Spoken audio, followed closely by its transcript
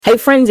Hey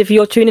friends, if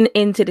you're tuning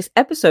into this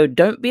episode,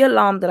 don't be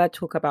alarmed that I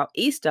talk about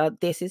Easter.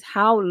 This is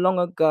how long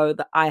ago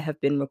that I have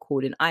been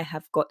recording. I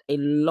have got a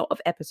lot of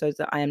episodes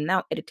that I am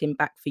now editing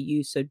back for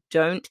you, so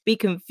don't be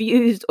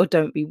confused or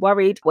don't be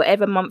worried.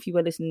 Whatever month you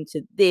were listening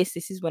to this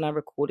is when I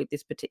recorded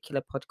this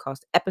particular podcast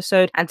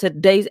episode. And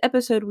today's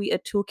episode, we are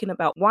talking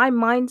about why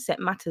mindset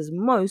matters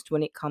most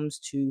when it comes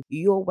to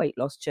your weight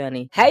loss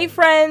journey. Hey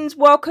friends,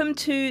 welcome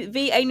to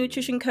VA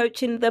Nutrition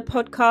Coaching, the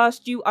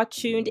podcast. You are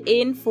tuned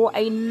in for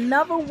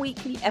another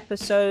weekly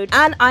episode,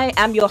 and I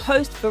am your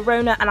host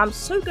Verona, and I'm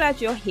so glad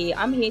you're here.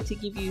 I'm here to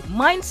give you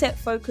mindset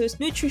focused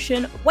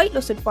nutrition weight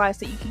loss advice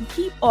that you can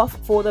keep off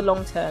for the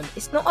long term.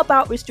 It's not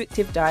about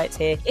restrictive diets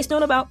here. It's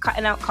not about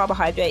cutting out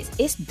carbohydrates.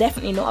 It's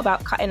definitely not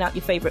about cutting out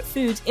your favorite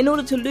foods in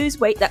order to lose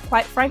weight that,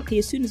 quite frankly,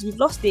 as soon as we've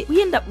lost it, we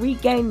end up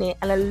regaining it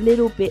and a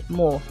little bit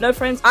more. No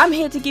friends, I'm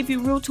here to give you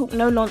real talk,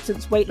 no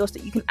nonsense weight loss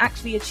that you can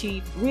actually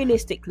achieve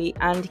realistically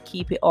and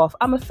keep it off.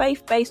 I'm a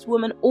faith-based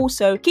woman,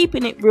 also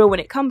keeping it real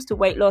when it comes to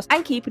weight loss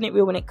and keeping it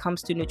real when it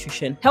comes to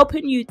nutrition,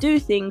 helping you do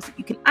things that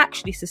you can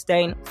actually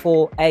sustain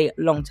for a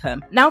long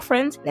term. Now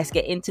friends, let's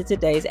get into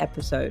today's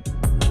episode.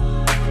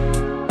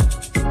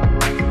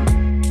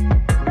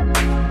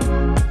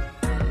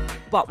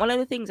 But one of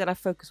the things that I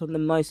focus on the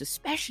most,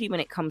 especially when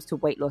it comes to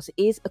weight loss,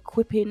 is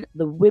equipping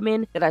the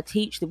women that I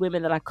teach, the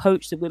women that I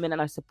coach, the women that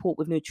I support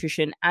with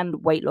nutrition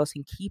and weight loss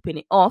and keeping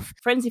it off.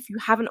 Friends, if you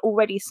haven't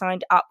already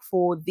signed up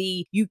for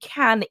the You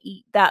Can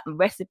Eat That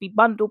recipe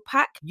bundle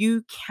pack,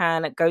 you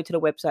can go to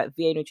the website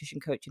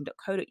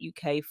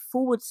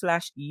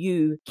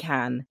vanutritioncoaching.co.uk/you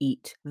can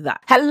eat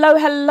that.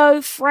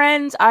 Hello,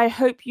 friends. I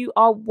hope you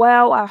are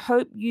well. I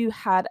hope you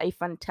had a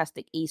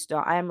fantastic Easter.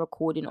 I am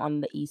recording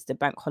on the Easter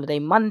bank holiday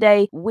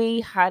Monday.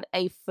 We had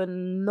a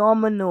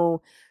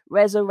phenomenal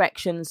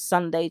Resurrection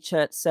Sunday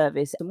church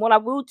service. And what I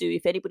will do,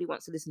 if anybody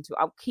wants to listen to it,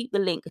 I'll keep the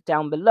link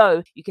down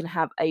below. You can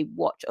have a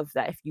watch of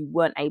that if you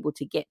weren't able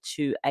to get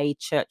to a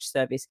church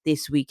service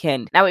this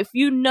weekend. Now, if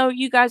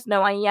you guys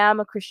know, I am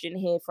a Christian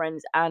here,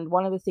 friends. And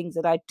one of the things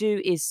that I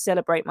do is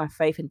celebrate my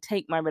faith and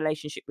take my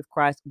relationship with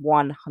Christ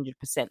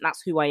 100%.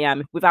 That's who I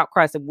am. Without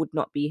Christ, I would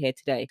not be here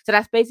today. So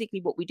that's basically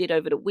what we did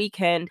over the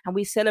weekend. And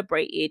we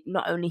celebrated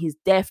not only his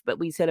death, but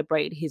we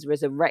celebrated his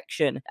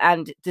resurrection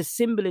and the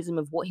symbolism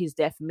of what his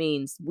death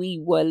means. We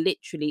were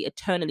literally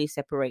eternally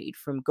separated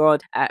from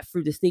God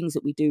through the things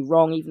that we do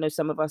wrong. Even though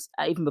some of us,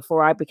 even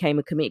before I became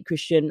a committed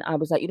Christian, I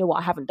was like, you know what,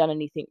 I haven't done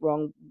anything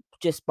wrong.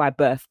 Just by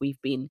birth, we've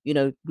been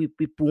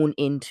born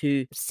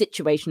into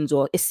situations,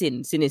 or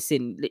sin is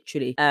sin,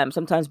 literally.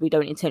 Sometimes we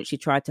don't intentionally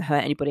try to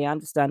hurt anybody. I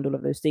understand all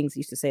of those things.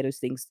 I used to say those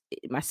things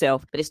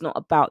myself, but it's not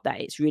about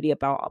that. It's really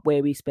about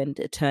where we spend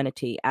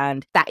eternity.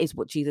 And that is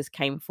what Jesus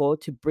came for,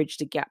 to bridge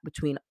the gap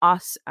between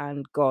us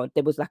and God.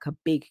 There was like a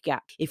big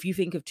gap. If you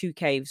think of two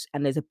caves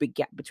and there's a big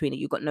gap between it,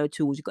 you've got no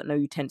tools, you've got no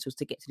utensils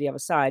to get to the other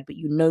side, but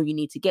you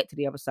need to get to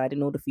the other side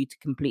in order for you to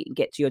complete and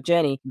get to your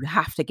journey. You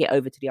have to get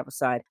over to the other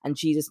side. And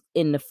Jesus,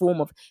 in the form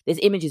of, there's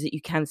images that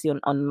you can see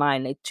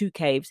online, like two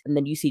caves, and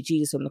then you see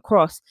Jesus on the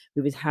cross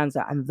with his hands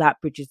out, and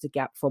that bridges the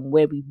gap from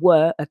where we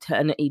were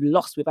eternity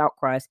lost without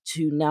Christ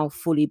to now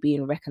fully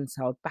being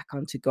reconciled back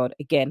unto God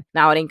again.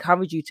 Now, I'd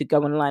encourage you to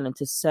go online and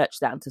to search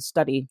that and to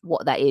study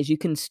what that is. You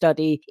can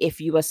study, if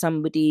you are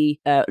somebody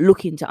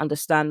looking to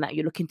understand that,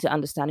 you're looking to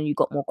understand and you've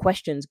got more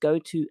questions, go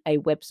to a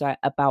website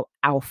about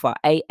Alpha,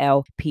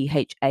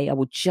 ALPHA. I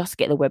will just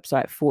get the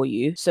website for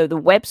you. So the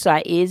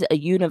website is a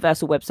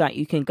universal website.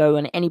 You can go,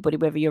 and anybody,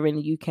 whether you're in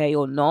the UK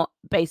or not,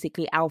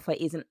 basically Alpha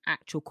is an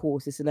actual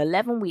course. It's an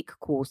 11-week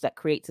course that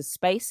creates a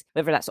space,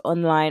 whether that's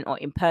online or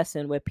in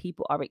person, where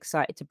people are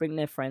excited to bring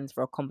their friends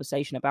for a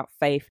conversation about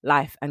faith,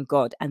 life, and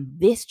God. And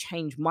this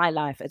changed my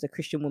life as a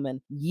Christian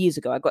woman years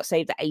ago. I got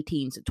saved at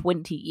 18, so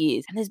 20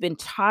 years. And there's been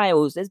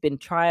trials.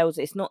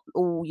 It's not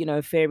all,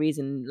 fairies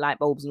and light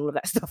bulbs and all of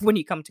that stuff when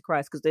you come to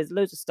Christ, because there's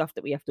loads of stuff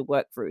that we have to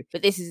work through.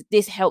 But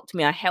this helped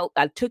me. I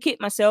took it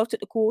myself, took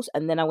the course,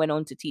 and then I went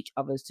on to teach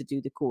others to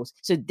do the course.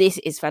 So this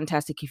is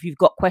fantastic. If you've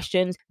got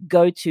questions,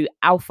 go to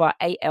alpha.org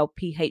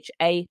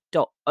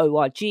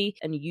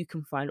and you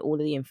can find all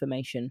of the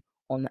information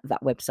on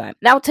that website.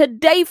 Now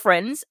today,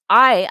 friends,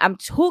 I am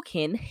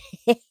talking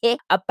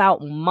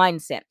about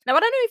mindset. Now, I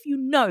don't know if you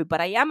know,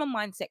 but I am a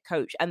mindset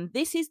coach, and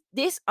this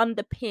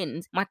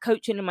underpins my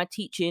coaching and my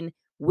teaching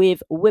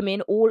with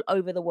women all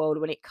over the world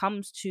when it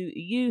comes to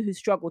you who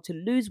struggle to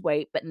lose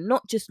weight, but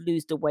not just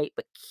lose the weight,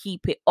 but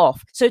keep it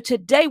off. So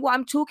today, what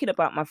I'm talking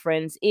about, my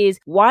friends, is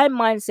why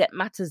mindset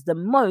matters the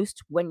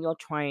most when you're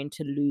trying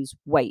to lose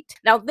weight.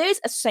 Now, there's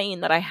a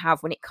saying that I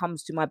have when it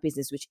comes to my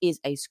business, which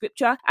is a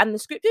scripture, and the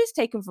scripture is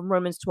taken from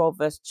Romans 12,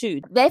 verse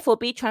 2. Therefore,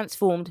 be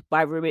transformed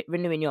by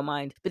renewing your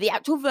mind. But the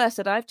actual verse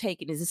that I've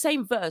taken is the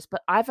same verse,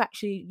 but I've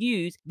actually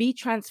used be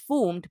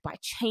transformed by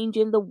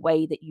changing the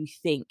way that you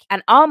think.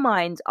 And our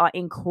minds are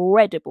incredible.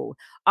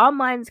 Our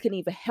minds can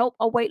either help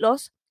our weight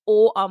loss,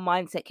 or our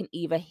mindset can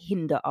either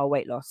hinder our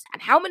weight loss.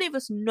 And how many of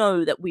us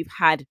know that we've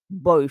had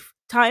both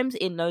times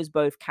in those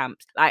both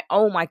camps. Like,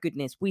 oh my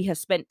goodness, we have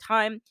spent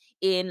time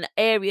in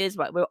areas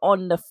like we're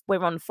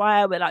on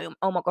fire. We're like,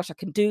 oh my gosh, I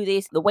can do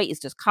this. The weight is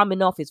just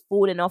coming off, it's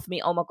falling off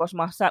me. Oh my gosh,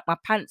 my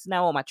pants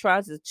now or my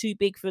trousers are too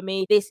big for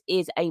me. This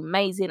is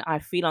amazing. I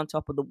feel on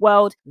top of the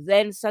world.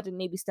 Then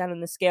suddenly we stand on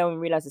the scale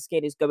and realize the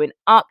scale is going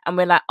up, and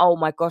we're like, oh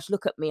my gosh,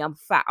 look at me. I'm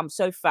fat. I'm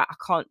so fat. I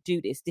can't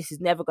do this. This is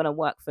never going to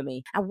work for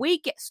me. And we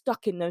get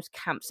stuck in those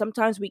camps.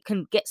 Sometimes we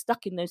can get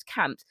stuck in those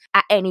camps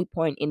at any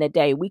point in a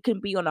day. We can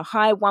be on a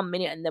high 1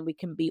 minute and then we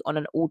can be on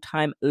an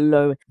all-time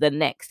low the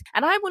next.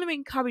 And I want to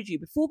encourage you,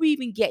 before we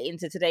even get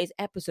into today's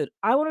episode,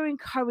 I want to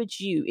encourage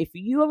you, if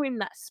you are in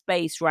that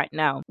space right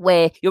now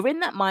where you're in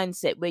that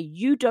mindset where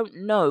you don't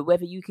know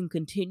whether you can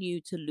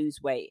continue to lose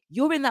weight,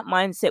 you're in that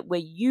mindset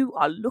where you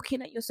are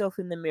looking at yourself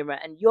in the mirror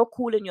and you're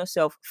calling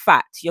yourself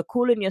fat, you're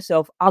calling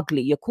yourself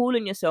ugly, you're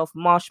calling yourself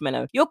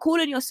marshmallow, you're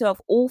calling yourself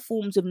all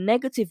forms of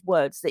negative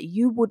words that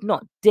you would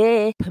not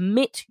dare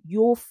permit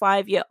your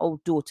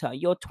 5-year-old daughter,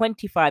 your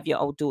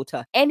 25-year-old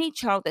daughter, any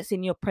child that's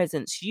in your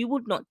presence, you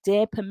would not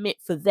dare permit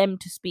for them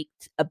to speak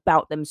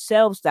about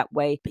themselves that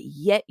way, but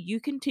yet you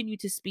continue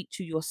to speak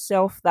to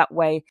yourself that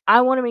way.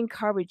 I want to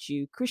encourage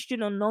you,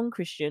 Christian or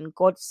non-Christian,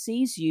 God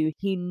sees you,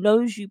 He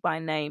knows you by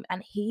name,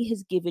 and He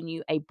has given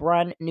you a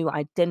brand new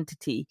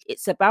identity.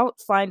 It's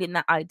about finding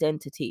that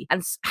identity,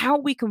 and how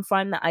we can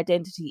find that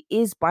identity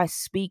is by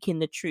speaking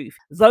the truth.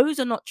 Those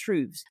are not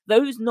truths.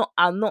 Those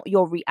are not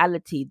your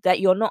reality. That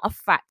you're not a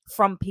fat,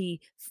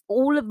 frumpy,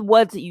 all of the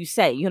words that you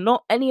say, you're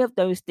not any of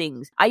those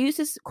things. I used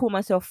to call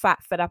myself fat,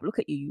 fed up. Look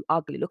at you, you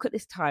ugly. Look at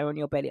this tire on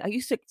your belly. I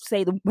used to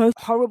say the most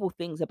horrible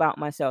things about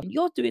myself. And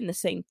you're doing the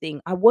same thing.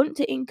 I want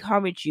to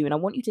encourage you, and I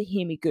want you to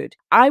hear me good.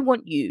 I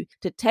want you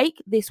to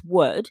take this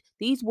word,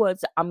 these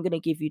words that I'm going to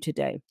give you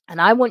today,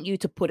 and I want you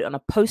to put it on a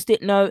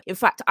post-it note. In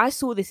fact, I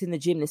saw this in the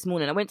gym this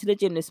morning. I went to the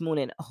gym this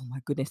morning. Oh my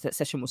goodness, that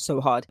session was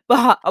so hard.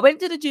 But I went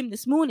to the gym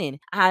this morning,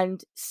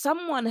 and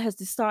someone has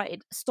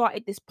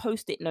started this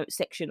post-it note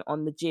section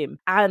on the gym,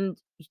 and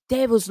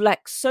there was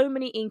like so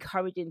many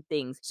encouraging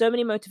things, so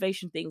many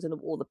motivation things on the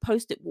wall, the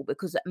post-it wall,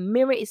 because a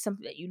mirror is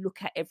something that you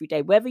look at every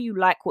day, whether you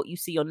like what you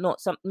see or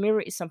not. Some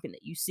mirror is something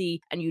that you see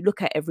and you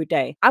look at every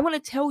day. I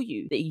want to tell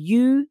you that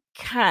you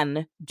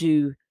can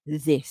do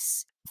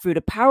this. Through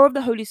the power of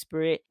the Holy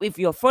Spirit, if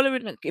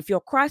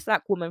you're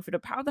Christ-like woman, through the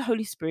power of the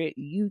Holy Spirit,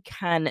 you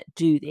can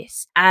do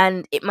this.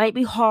 And it might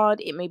be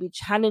hard, it may be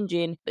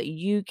challenging, but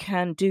you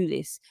can do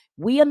this.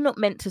 We are not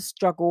meant to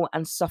struggle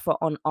and suffer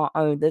on our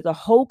own. There's a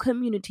whole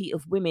community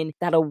of women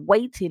that are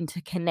waiting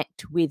to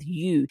connect with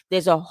you.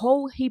 There's a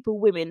whole heap of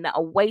women that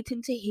are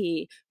waiting to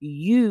hear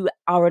you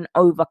are an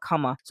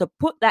overcomer. So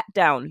put that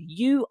down.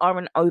 You are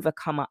an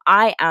overcomer.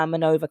 I am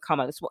an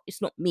overcomer.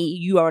 It's not me.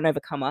 You are an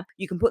overcomer.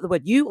 You can put the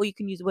word you, or you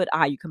can use the word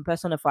I. You can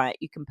personify it.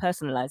 You can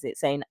personalize it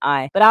saying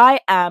I. But I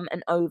am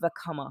an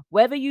overcomer.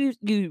 Whether you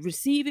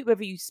receive it,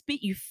 whether you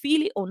speak, you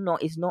feel it or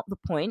not is not the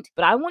point.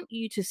 But I want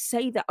you to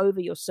say that over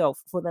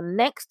yourself for the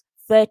next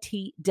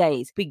 30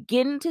 days.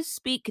 Begin to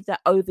speak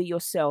that over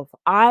yourself.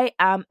 I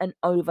am an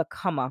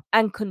overcomer.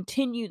 And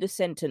continue the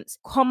sentence.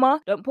 Comma.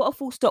 Don't put a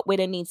full stop where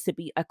there needs to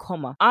be a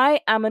comma.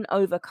 I am an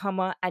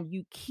overcomer. And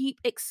you keep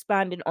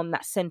expanding on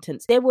that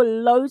sentence. There were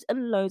loads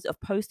and loads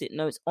of post-it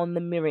notes on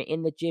the mirror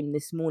in the gym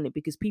this morning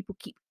because people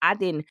keep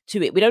adding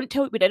to it. We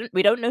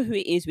don't know who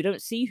it is. We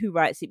don't see who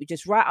writes it. We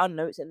just write our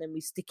notes and then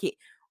we stick it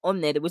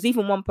on there. There was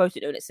even one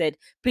post-it note that said,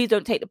 please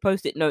don't take the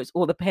post-it notes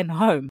or the pen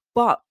home.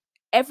 But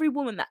every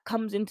woman that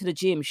comes into the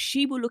gym,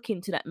 she will look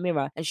into that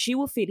mirror and she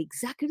will feel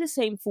exactly the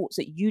same thoughts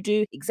that you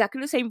do,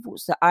 exactly the same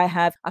thoughts that I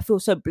have. I feel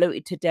so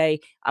bloated today.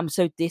 I'm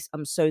so this,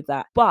 I'm so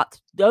that.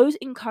 But those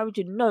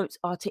encouraging notes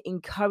are to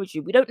encourage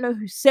you. We don't know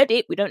who said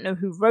it. We don't know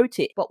who wrote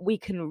it, but we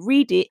can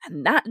read it.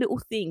 And that little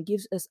thing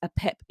gives us a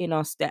pep in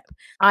our step.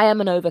 I am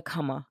an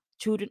overcomer.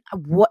 Children,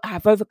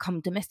 I've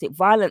overcome domestic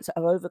violence,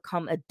 I've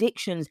overcome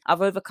addictions,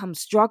 I've overcome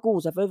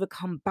struggles, I've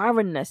overcome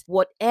barrenness.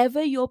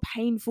 Whatever your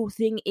painful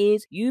thing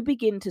is, you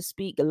begin to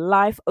speak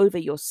life over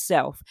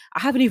yourself.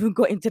 I haven't even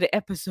got into the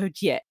episode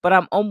yet, but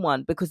I'm on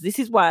one because this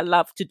is why I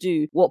love to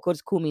do what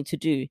God's called me to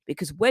do.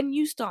 Because when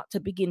you start to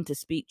begin to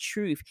speak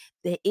truth,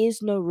 there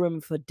is no room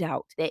for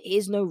doubt. There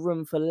is no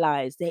room for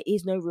lies. There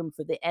is no room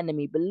for the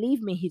enemy.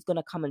 Believe me, he's going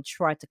to come and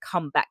try to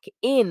come back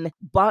in,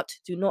 but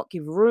do not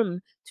give room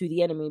to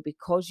the enemy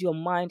because your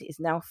mind is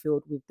now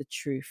filled with the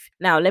truth.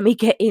 Now, let me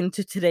get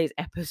into today's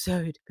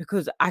episode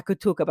because I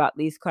could talk about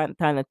these kind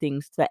of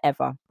things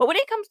forever. But when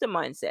it comes to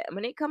mindset and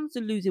when it comes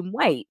to losing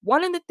weight,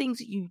 one of the things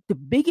the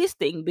biggest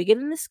thing, bigger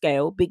than the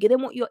scale, bigger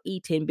than what you're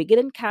eating, bigger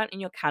than counting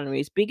your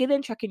calories, bigger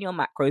than tracking your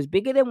macros,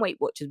 bigger than Weight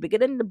Watchers, bigger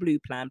than the blue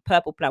plan,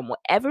 purple plan,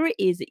 whatever it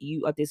is that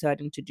you are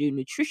deciding to do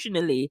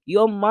nutritionally,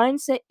 your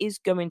mindset is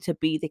going to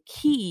be the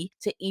key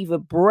to either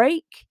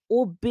break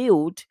or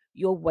build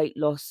your weight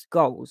loss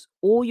goals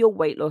or your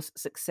weight loss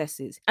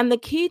successes. And the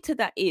key to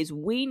that is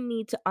we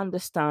need to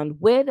understand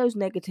where those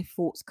negative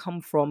thoughts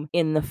come from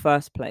in the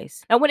first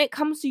place. And when it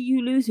comes to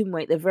you losing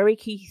weight, the very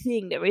key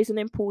thing, there is an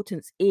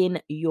importance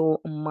in your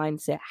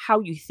mindset, how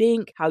you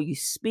think, how you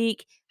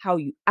speak, how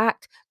you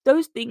act.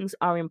 Those things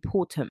are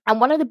important. And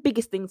one of the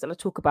biggest things that I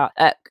talk about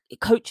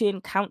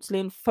coaching,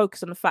 counseling,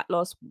 focus on the fat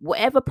loss,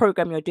 whatever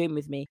program you're doing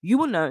with me, you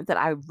will know that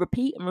I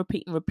repeat and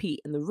repeat and repeat.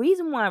 And the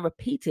reason why I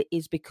repeat it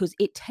is because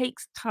it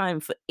takes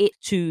time for it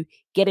to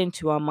get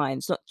into our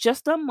minds, not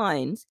just our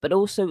minds, but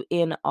also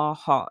in our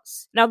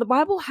hearts. Now, the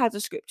Bible has a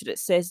scripture that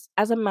says,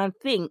 as a man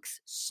thinks,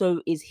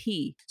 so is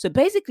he. So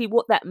basically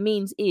what that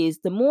means is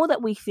the more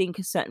that we think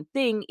a certain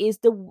thing is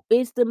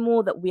the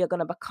more that we are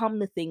going to become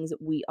the things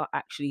that we are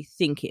actually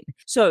thinking.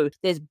 So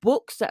there's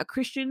books that are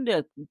Christian, there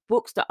are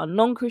books that are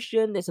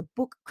non-Christian. There's a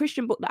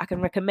Christian book that I can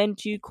recommend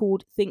to you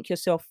called Think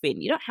Yourself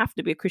Thin. You don't have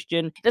to be a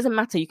Christian. It doesn't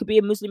matter. You could be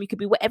a Muslim, you could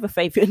be whatever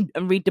faith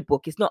and read the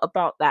book. It's not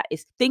about that.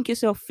 It's Think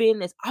Yourself Thin.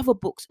 There's other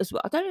books as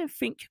well. I don't even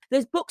think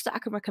there's books that I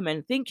can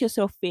recommend. Think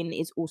Yourself Thin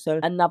is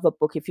also another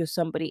book if you're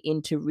somebody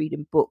into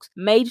reading books.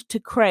 Made to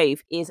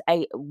Crave is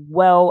a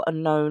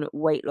well-known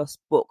weight loss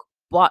book,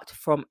 but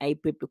from a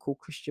biblical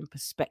Christian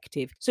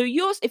perspective. So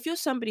if you're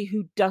somebody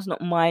who does not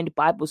mind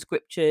Bible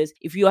scriptures,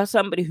 if you are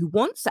somebody who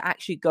wants to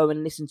actually go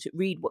and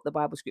read what the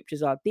Bible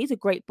scriptures are, these are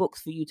great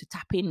books for you to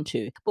tap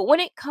into. But when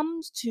it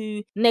comes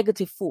to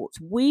negative thoughts,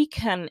 we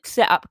can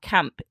set up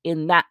camp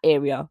in that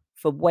area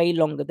for way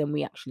longer than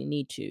we actually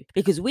need to,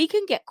 because we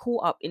can get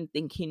caught up in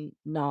thinking,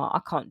 nah, I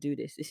can't do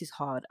this. This is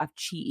hard. I've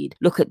cheated.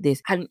 Look at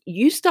this. And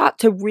you start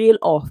to reel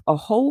off a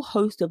whole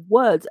host of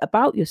words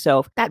about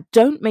yourself that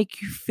don't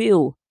make you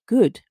feel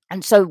good.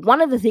 And so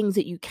one of the things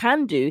that you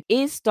can do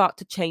is start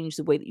to change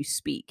the way that you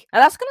speak. Now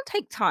that's going to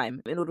take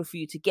time in order for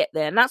you to get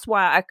there. And that's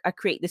why I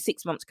create the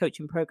 6 months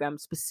coaching program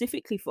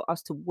specifically for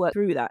us to work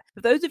through that.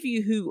 For those of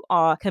you who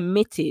are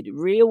committed,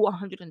 real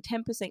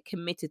 110%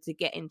 committed to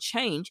getting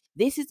change,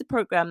 this is the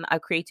program that I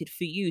created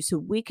for you so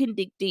we can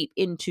dig deep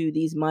into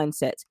these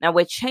mindsets. Now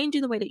we're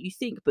changing the way that you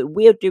think, but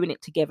we're doing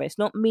it together. It's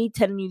not me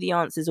telling you the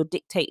answers or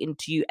dictating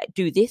to you,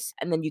 do this,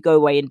 and then you go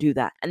away and do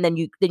that. And then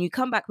you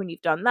come back when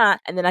you've done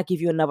that, and then I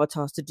give you another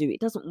task to do. It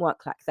doesn't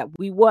work like that.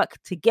 We work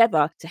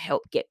together to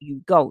help get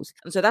you goals.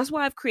 And so that's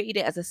why I've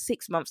created it as a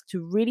 6 months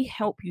to really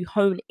help you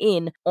hone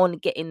in on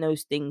getting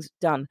those things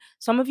done.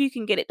 Some of you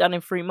can get it done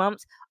in 3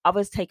 months.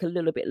 Others take a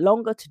little bit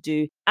longer to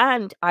do.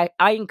 And I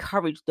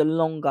encourage the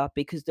longer,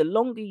 because the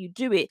longer you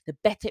do it, the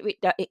better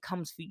it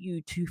comes for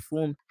you to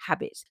form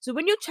habits. So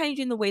when you're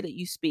changing the way that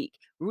you speak,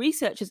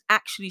 research has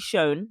actually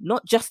shown,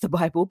 not just the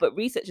Bible, but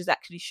research has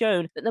actually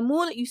shown that the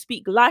more that you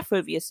speak life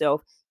over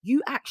yourself,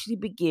 you actually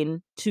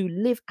begin to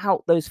live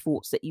out those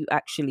thoughts that you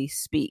actually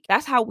speak.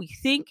 That's how we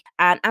think.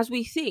 And as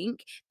we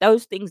think,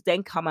 those things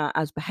then come out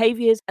as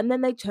behaviors, and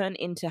then they turn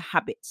into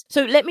habits.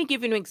 So let me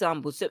give you an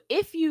example. So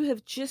if you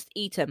have just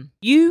eaten,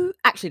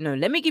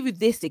 let me give you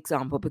this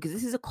example, because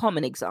this is a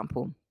common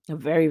example. A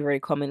very, very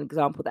common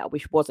example that I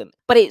wish wasn't.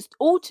 But it's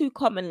all too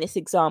common, this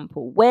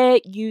example, where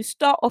you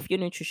start off your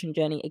nutrition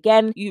journey.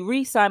 Again, you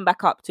re-sign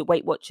back up to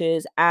Weight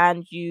Watchers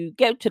and you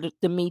go to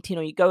the meeting,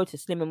 or you go to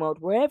Slimming World,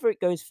 wherever it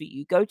goes for you.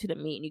 You go to the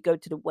meeting, you go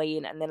to the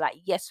weigh-in, and they're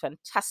like, yes,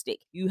 fantastic,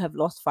 you have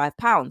lost 5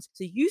 pounds.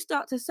 So you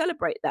start to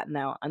celebrate that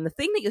now. And the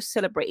thing that you're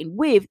celebrating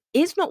with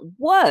is not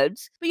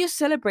words, but you're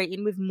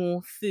celebrating with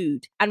more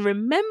food. And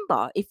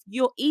remember, if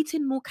you're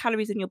eating more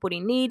calories than your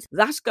body needs,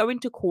 that's going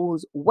to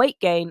cause weight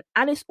gain,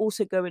 and it's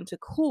also going to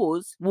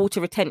cause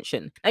water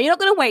retention. Now, you're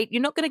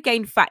not going to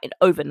gain fat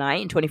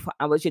overnight in 24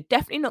 hours. You're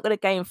definitely not going to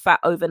gain fat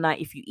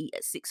overnight if you eat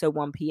at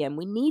 6:01 p.m.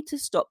 We need to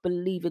stop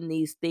believing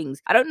these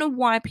things. I don't know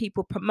why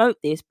people promote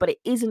this, but it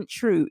isn't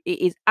true. It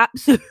is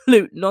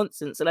absolute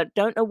nonsense, and I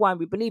don't know why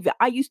we believe it.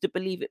 I used to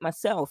believe it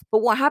myself.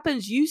 But what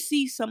happens, you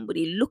see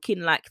somebody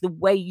looking like the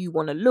way you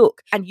want to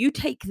look, and you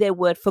take their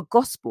word for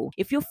gospel.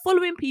 If you're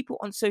following people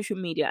on social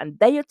media and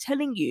they are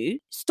telling you,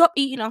 stop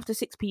eating after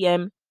 6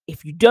 p.m.,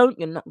 if you don't,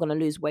 you're not going to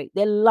lose weight.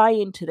 They're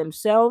lying to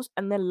themselves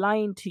and they're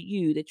lying to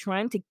you. They're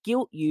trying to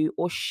guilt you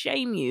or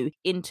shame you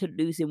into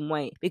losing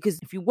weight. Because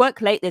if you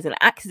work late, there's an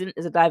accident,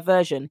 there's a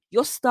diversion,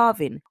 you're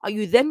starving. Are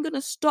you then going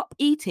to stop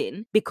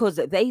eating because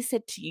they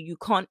said to you, you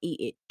can't eat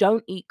it?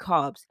 Don't eat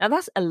carbs. Now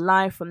that's a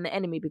lie from the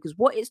enemy, because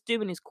what it's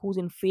doing is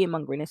causing fear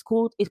mongering. It's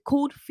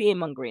called fear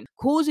mongering,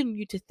 causing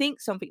you to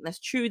think something that's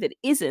true that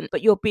isn't,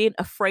 but you're being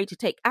afraid to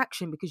take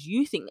action because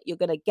you think that you're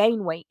going to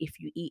gain weight if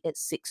you eat at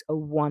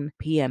 6:01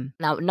 p.m.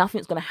 Now,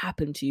 nothing's going to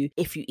happen to you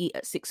if you eat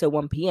at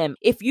 6:01 p.m.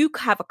 If you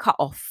have a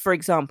cutoff, for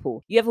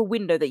example, you have a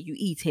window that you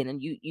eat in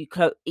and you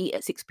eat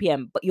at 6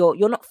 p.m., but you're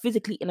not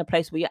physically in a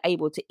place where you're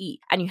able to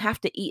eat and you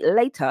have to eat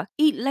later.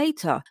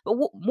 But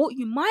what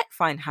you might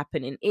find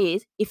happening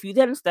is, if you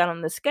then stand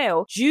on the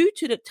scale, due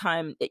to the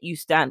time that you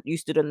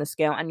stood on the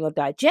scale and your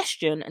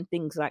digestion and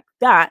things like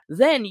that,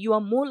 then you are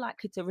more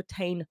likely to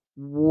retain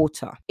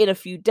water. In a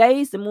few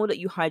days, the more that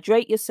you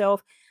hydrate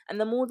yourself and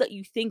the more that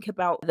you think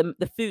about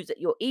the foods that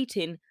you're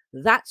eating,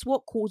 that's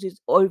what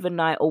causes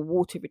overnight or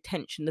water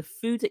retention. The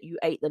foods that you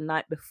ate the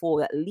night before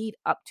that lead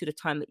up to the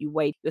time that you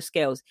weighed your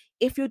scales.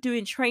 If you're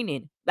doing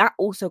training, that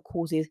also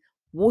causes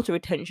water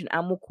retention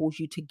and will cause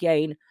you to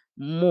gain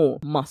more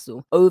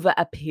muscle over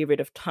a period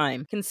of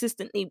time.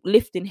 Consistently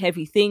lifting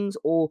heavy things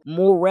or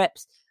more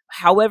reps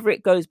however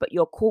it goes, but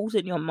you're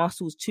causing your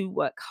muscles to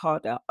work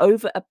harder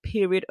over a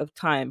period of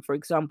time. For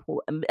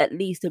example, at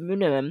least a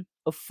minimum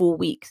of 4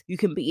 weeks, you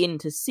can begin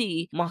to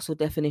see muscle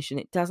definition.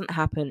 It doesn't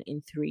happen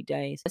in 3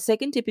 days. The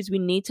second tip is we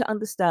need to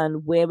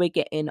understand where we're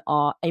getting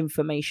our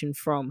information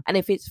from. And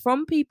if it's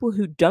from people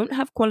who don't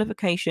have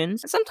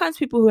qualifications, sometimes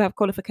people who have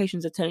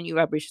qualifications are telling you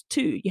rubbish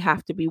too. You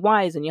have to be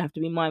wise and you have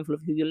to be mindful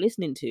of who you're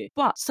listening to.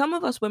 But some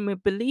of us, when we're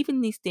believing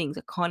these things,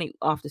 I can't eat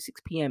after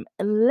 6 p.m.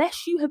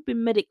 unless you have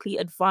been medically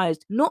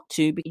advised not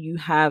to, because you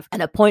have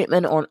an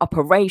appointment or an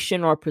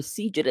operation or a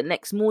procedure the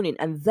next morning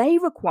and they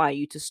require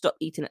you to stop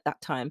eating at that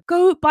time.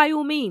 Go by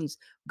all means,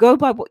 go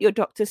by what your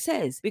doctor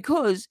says,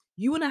 because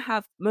you want to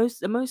have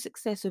the most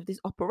success of this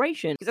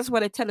operation, because that's why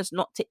they tell us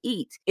not to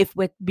eat if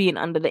we're being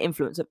under the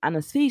influence of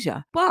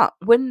anesthesia. But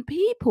when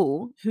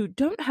people who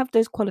don't have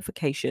those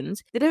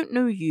qualifications, they don't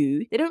know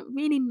you, they don't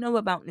really know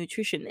about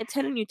nutrition, they're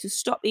telling you to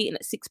stop eating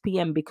at 6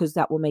 p.m. because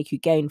that will make you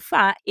gain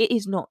fat, it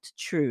is not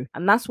true.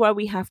 And that's why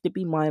we have to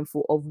be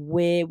mindful of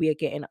where we are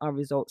getting our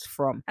results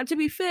from. And to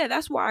be fair,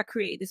 that's why I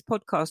created this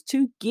podcast,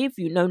 to give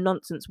you no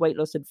nonsense weight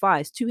loss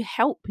advice, to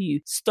help you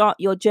start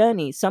your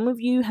journey. Some of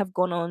you have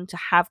gone on to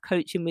have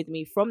coaching with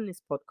me from this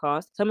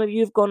podcast. Some of you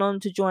have gone on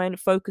to join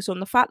Focus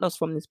on the Fat Loss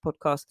from this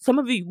podcast. Some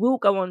of you will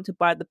go on to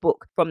buy the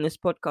book from this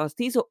podcast.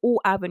 These are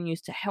all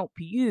avenues to help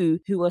you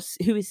who is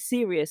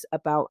serious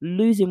about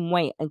losing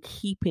weight and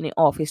keeping it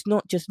off. It's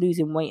not just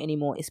losing weight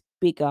anymore. It's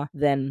bigger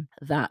than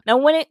that. Now,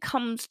 when it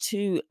comes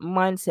to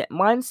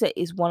mindset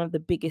is one of the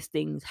biggest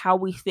things. How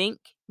we think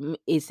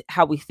is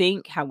how we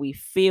think, how we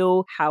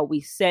feel, how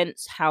we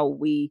sense, how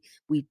we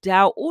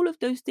doubt. All of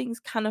those things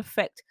can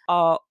affect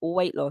our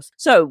weight loss.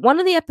 So one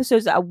of the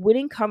episodes that I would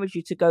encourage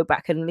you to go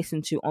back and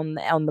listen to on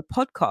the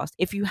podcast,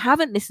 if you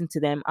haven't listened to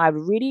them, I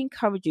really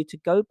encourage you to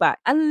go back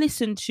and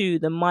listen to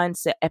the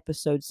mindset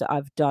episodes that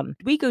I've done.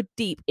 We go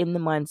deep in the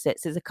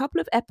mindsets. There's a couple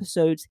of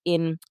episodes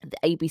in the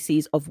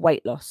ABCs of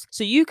weight loss.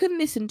 So you can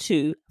listen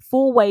to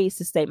 4 ways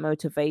to stay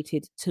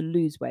motivated to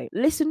lose weight.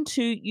 Listen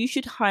to you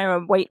should hire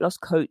a weight loss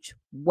coach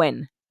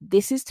when.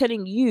 This is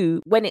telling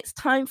you when it's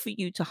time for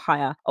you to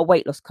hire a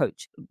weight loss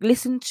coach.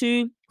 Listen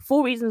to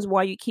 4 reasons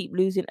why you keep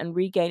losing and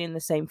regaining the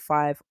same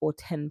 5 or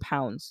 10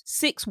 pounds.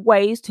 6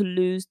 ways to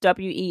lose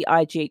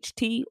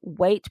WEIGHT,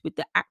 weight with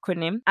the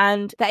acronym.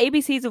 And the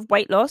ABCs of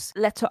weight loss,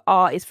 letter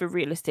R is for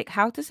realistic.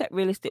 How to set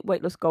realistic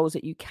weight loss goals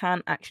that you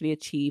can actually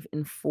achieve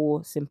in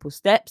 4 simple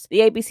steps.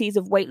 The ABCs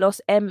of weight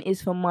loss, M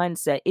is for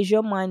mindset. Is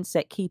your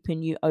mindset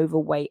keeping you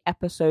overweight?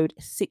 Episode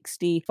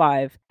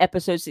 65.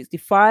 Episode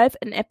 65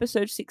 and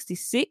episode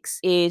 66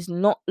 is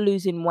not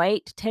losing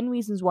weight. 10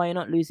 reasons why you're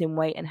not losing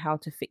weight and how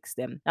to fix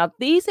them. Now,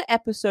 these are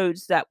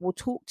episodes that will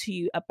talk to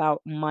you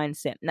about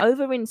mindset. Now,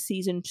 over in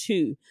season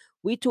 2,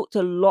 we talked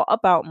a lot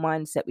about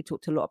mindset. We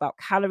talked a lot about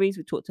calories.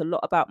 We talked a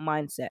lot about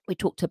mindset. We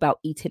talked about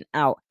eating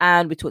out,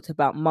 and we talked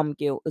about mum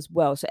guilt as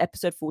well. So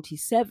episode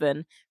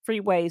 47, 3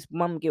 ways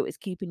mum guilt is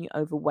keeping you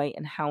overweight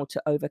and how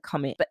to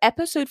overcome it. But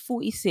episode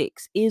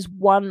 46 is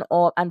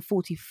and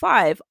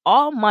 45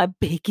 are my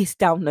biggest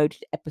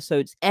downloaded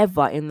episodes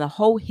ever in the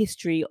whole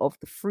history of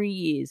the 3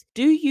 years.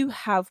 Do you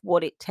have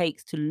what it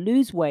takes to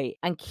lose weight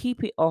and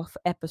keep it off?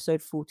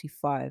 Episode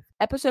 45.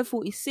 Episode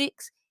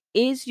 46,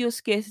 is your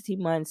scarcity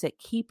mindset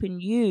keeping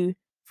you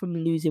from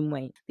losing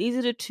weight? These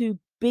are the 2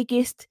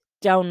 biggest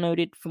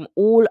downloaded from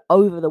all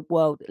over the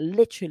world.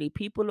 Literally,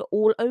 people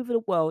all over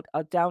the world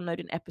are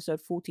downloading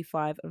episode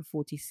 45 and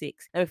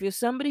 46. Now, if you're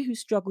somebody who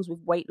struggles with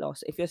weight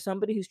loss, if you're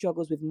somebody who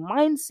struggles with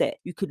mindset,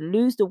 you could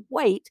lose the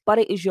weight, but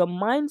it is your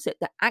mindset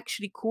that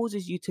actually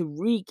causes you to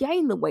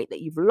regain the weight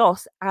that you've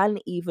lost and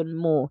even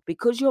more.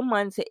 Because your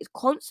mindset is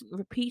constantly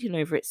repeating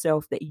over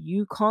itself that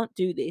you can't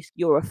do this,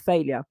 you're a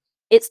failure.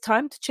 It's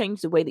time to change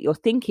the way that you're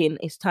thinking.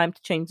 It's time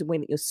to change the way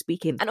that you're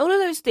speaking. And all of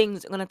those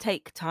things are going to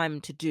take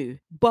time to do.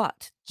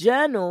 But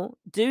journal,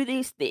 do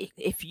these things.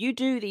 If you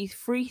do these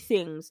 3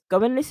 things,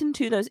 go and listen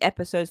to those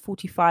episodes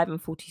 45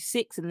 and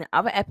 46 and the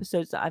other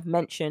episodes that I've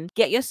mentioned.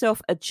 Get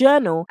yourself a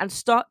journal and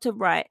start to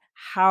write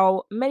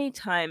how many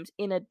times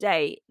in a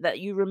day that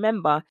you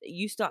remember that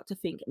you start to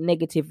think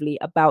negatively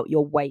about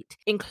your weight.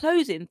 In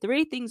closing,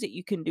 3 things that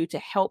you can do to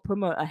help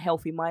promote a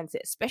healthy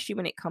mindset, especially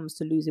when it comes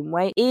to losing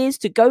weight, is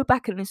to go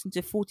back and listen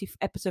to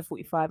episode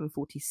 45 and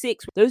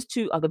 46. Those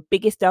 2 are the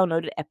biggest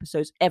downloaded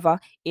episodes ever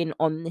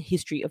on the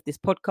history of this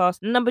podcast.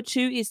 Number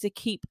 2 is to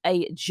keep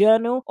a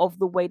journal of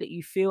the way that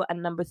you feel.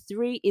 And number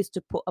 3 is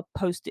to put a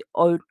post-it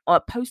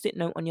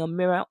note on your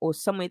mirror or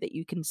somewhere that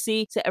you can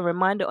see. Set a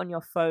reminder on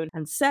your phone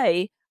and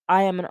say,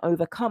 I am an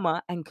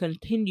overcomer, and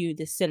continue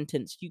this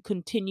sentence. You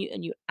continue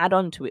and you add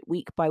on to it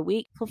week by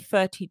week for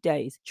 30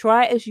 days.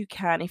 Try it as you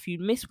can. If you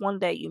miss one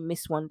day, you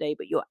miss one day,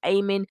 but you're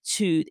aiming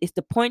to,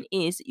 the point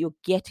is that you're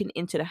getting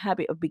into the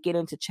habit of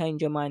beginning to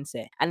change your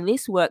mindset. And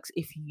this works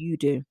if you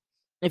do.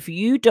 If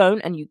you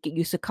don't, and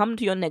you succumb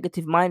to your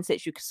negative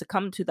mindsets, you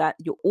succumb to that,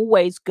 you're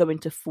always going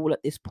to fall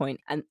at this point.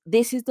 And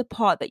this is the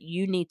part that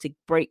you need to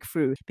break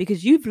through,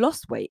 because you've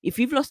lost weight. If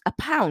you've lost a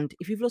pound,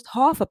 if you've lost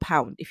half a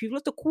pound, if you've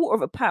lost a quarter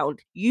of a pound,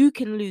 you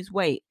can lose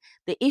weight.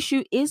 The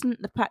issue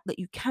isn't the fact that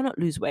you cannot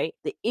lose weight.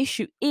 The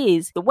issue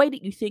is the way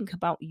that you think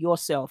about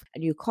yourself,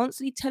 and you're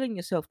constantly telling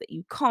yourself that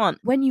you can't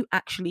when you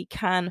actually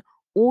can,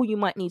 or you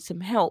might need some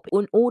help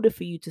in order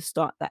for you to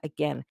start that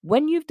again.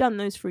 When you've done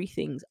those 3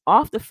 things,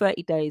 after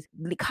 30 days,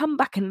 come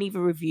back and leave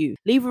a review.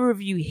 Leave a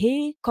review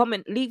here,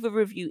 comment, leave a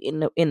review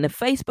in the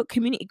Facebook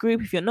community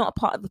group. If you're not a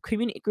part of the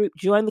community group,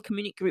 join the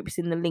community group. It's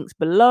in the links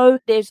below.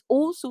 There's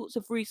all sorts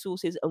of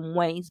resources and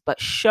ways, but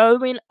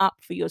showing up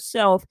for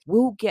yourself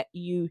will get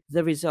you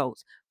the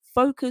results.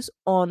 Focus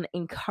on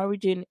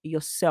encouraging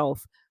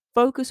yourself.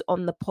 Focus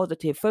on the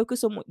positive.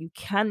 Focus on what you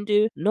can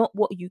do, not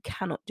what you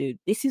cannot do.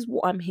 This is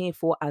what I'm here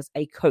for as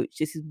a coach.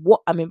 This is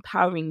what I'm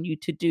empowering you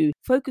to do.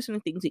 Focus on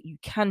the things that you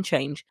can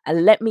change,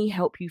 and let me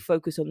help you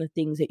focus on the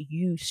things that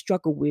you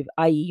struggle with,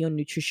 i.e. your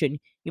nutrition.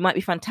 You might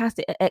be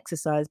fantastic at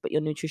exercise, but your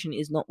nutrition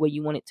is not where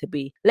you want it to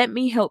be. Let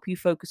me help you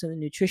focus on the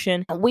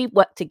nutrition, and we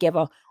work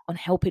together on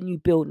helping you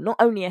build not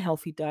only a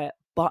healthy diet,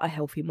 but a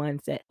healthy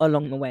mindset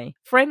along the way.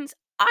 Friends,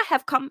 I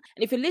have come,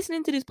 and if you're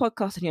listening to this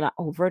podcast and you're like,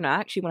 oh, Verona, I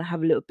actually want to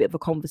have a little bit of a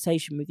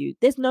conversation with you.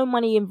 There's no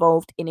money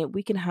involved in it.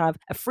 We can have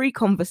a free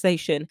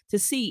conversation to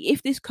see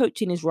if this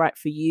coaching is right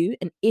for you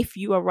and if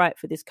you are right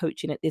for this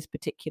coaching at this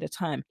particular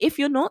time. If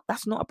you're not,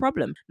 that's not a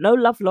problem. No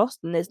love lost,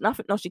 and there's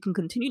nothing else. You can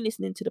continue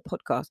listening to the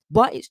podcast,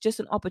 but it's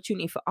just an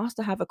opportunity for us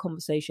to have a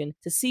conversation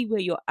to see where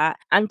you're at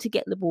and to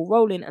get the ball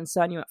rolling and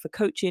sign you up for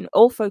coaching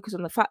or focus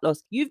on the fat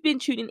loss. You've been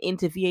tuning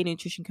into VA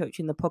Nutrition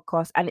Coaching, the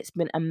podcast, and it's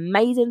been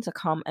amazing to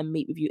come and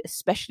meet with you,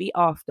 especially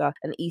after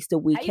an Easter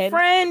weekend. Hey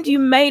friend, you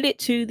made it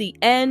to the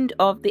end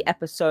of the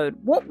episode.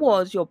 What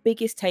was your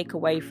biggest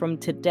takeaway from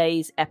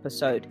today's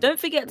episode? Don't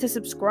forget to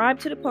subscribe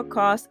to the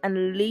podcast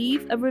and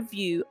leave a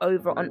review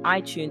over on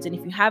iTunes. And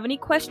if you have any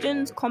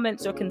questions,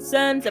 comments, or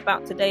concerns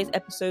about today's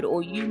episode,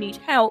 or you need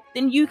help,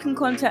 then you can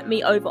contact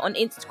me over on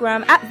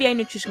Instagram at VA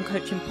Nutrition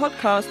Coaching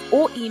Podcast,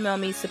 or email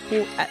me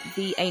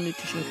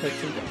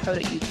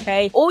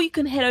support@vanutritioncoaching.co.uk, or you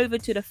can head over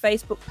to the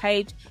Facebook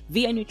page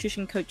VA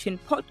Nutrition Coaching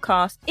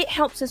Podcast. It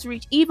helps us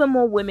reach even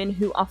more women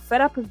who are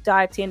fed up with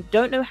dieting,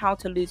 don't know how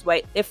to lose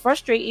weight, they're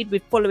frustrated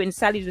with following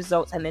Sally's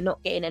results and they're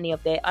not getting any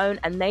of their own,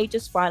 and they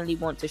just finally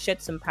want to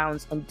shed some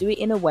pounds and do it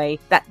in a way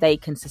that they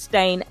can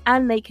sustain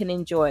and they can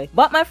enjoy.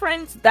 But my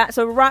friends, that's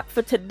a wrap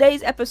for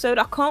today's episode.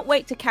 I can't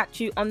wait to catch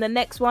you on the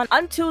next one.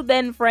 Until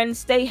then, friends,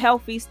 stay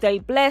healthy, stay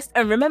blessed,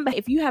 and remember,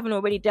 if you haven't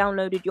already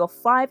downloaded your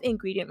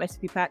 5-ingredient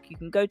recipe pack, you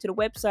can go to the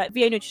website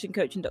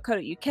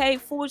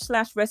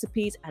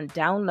vanutritioncoaching.co.uk/recipes and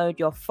download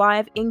your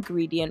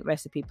 5-ingredient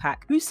recipe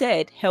pack. Who said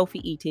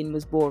healthy eating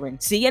was boring?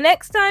 See you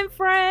next time,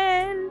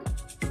 friend.